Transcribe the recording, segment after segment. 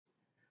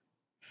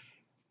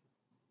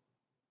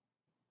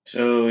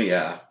So,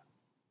 yeah.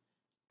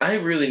 I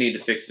really need to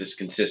fix this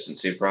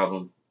consistency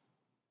problem.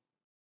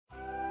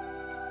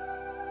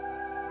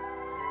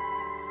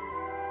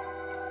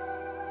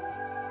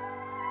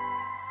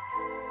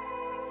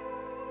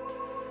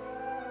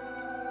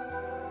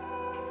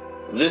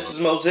 This is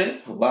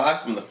Mosaic,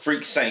 live from the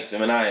Freak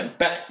Sanctum, and I am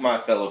back, my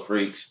fellow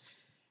freaks,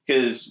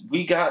 because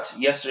we got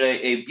yesterday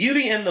a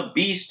Beauty and the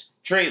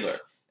Beast trailer,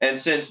 and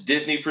since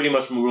Disney pretty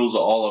much rules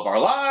all of our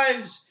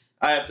lives,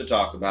 I have to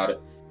talk about it.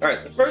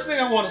 Alright, the first thing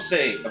I want to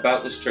say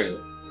about this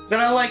trailer is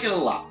that I like it a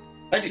lot.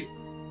 I do.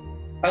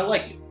 I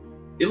like it.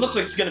 It looks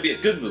like it's going to be a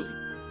good movie.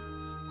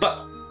 But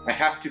I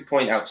have to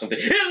point out something.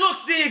 It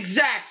looks the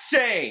exact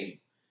same!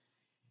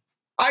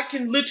 I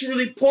can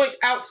literally point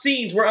out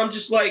scenes where I'm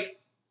just like,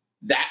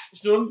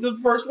 that's from the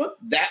first one,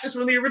 that is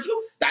from the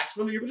original, that's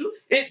from the original.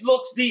 It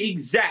looks the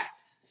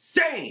exact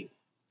same.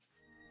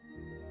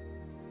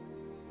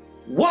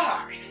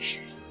 Why?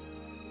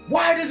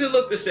 Why does it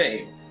look the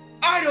same?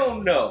 I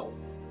don't know.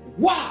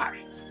 Why?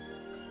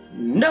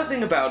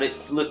 Nothing about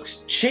it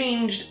looks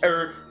changed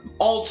or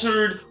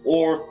altered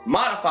or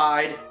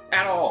modified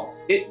at all.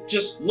 It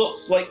just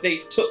looks like they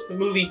took the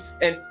movie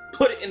and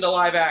put it into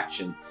live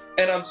action.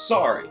 And I'm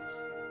sorry.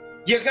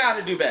 You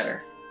gotta do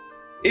better.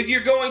 If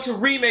you're going to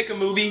remake a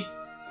movie,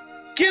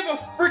 give a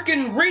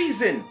freaking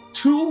reason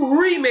to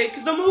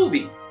remake the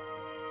movie.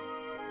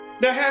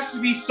 There has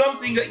to be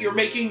something that you're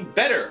making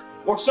better,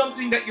 or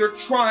something that you're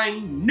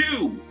trying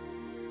new.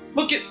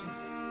 Look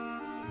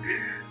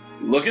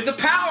at the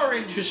Power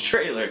Rangers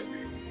trailer.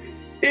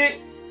 It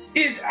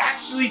is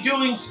actually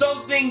doing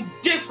something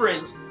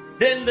different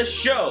than the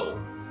show.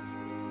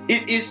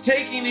 It is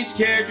taking these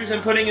characters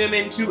and putting them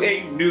into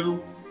a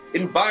new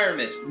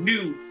environment,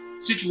 new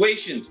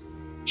situations,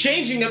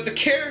 changing up the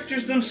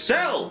characters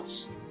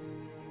themselves.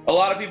 A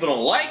lot of people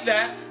don't like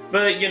that,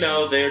 but,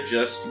 they're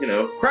just,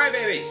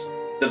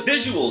 crybabies. The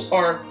visuals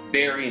are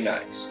very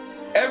nice.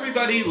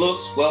 Everybody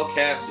looks well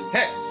casted.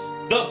 Heck,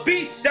 the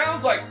Beast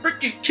sounds like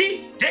freaking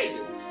Keith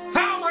David.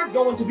 How am I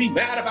going to be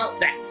mad about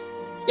that?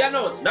 Yeah,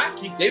 no, it's not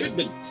Keith David,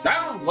 but it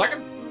sounds like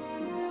him.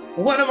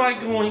 What am I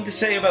going to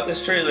say about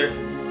this trailer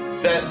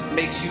that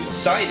makes you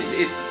excited?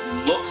 It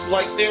looks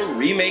like they're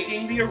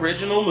remaking the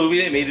original movie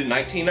they made in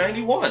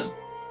 1991.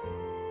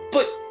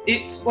 But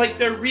it's like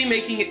they're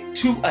remaking it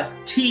to a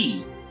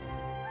T.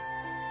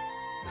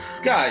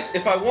 Guys,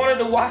 if I wanted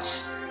to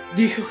watch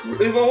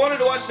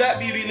that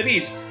Beauty and the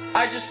Beast,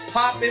 I just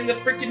pop in the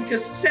freaking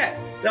cassette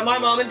that my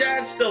mom and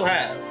dad still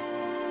have.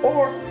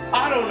 Or,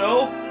 I don't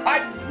know,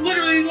 I'd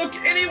literally look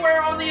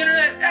anywhere on the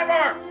internet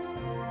ever.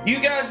 You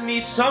guys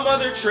need some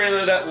other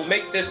trailer that will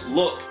make this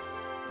look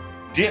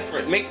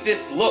different, make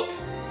this look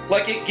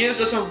like it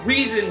gives us a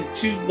reason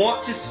to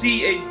want to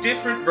see a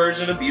different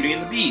version of Beauty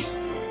and the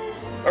Beast.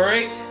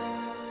 Alright?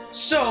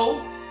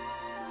 So,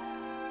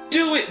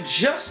 do it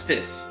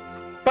justice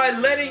by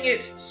letting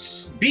it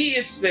be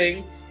its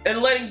thing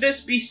and letting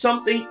this be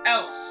something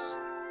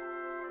else.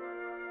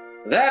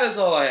 That is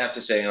all I have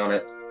to say on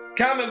it.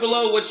 Comment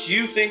below what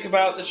you think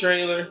about the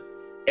trailer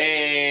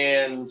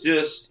and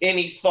just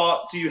any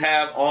thoughts you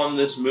have on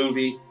this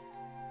movie.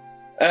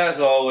 As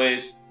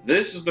always,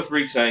 this is the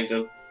Freak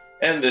Sanctum,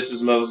 and this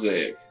is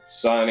Mosaic,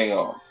 signing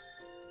off.